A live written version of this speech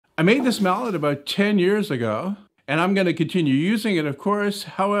I made this mallet about 10 years ago, and I'm going to continue using it, of course.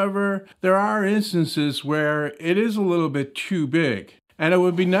 However, there are instances where it is a little bit too big, and it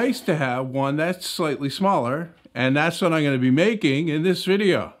would be nice to have one that's slightly smaller, and that's what I'm going to be making in this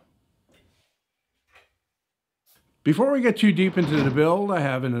video. Before we get too deep into the build, I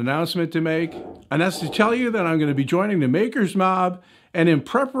have an announcement to make, and that's to tell you that I'm going to be joining the Makers Mob, and in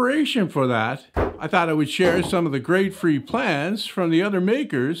preparation for that, I thought I would share some of the great free plans from the other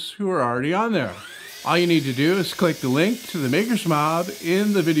makers who are already on there. All you need to do is click the link to the Makers Mob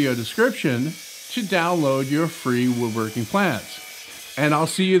in the video description to download your free woodworking plans. And I'll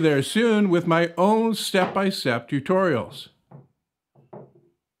see you there soon with my own step-by-step tutorials.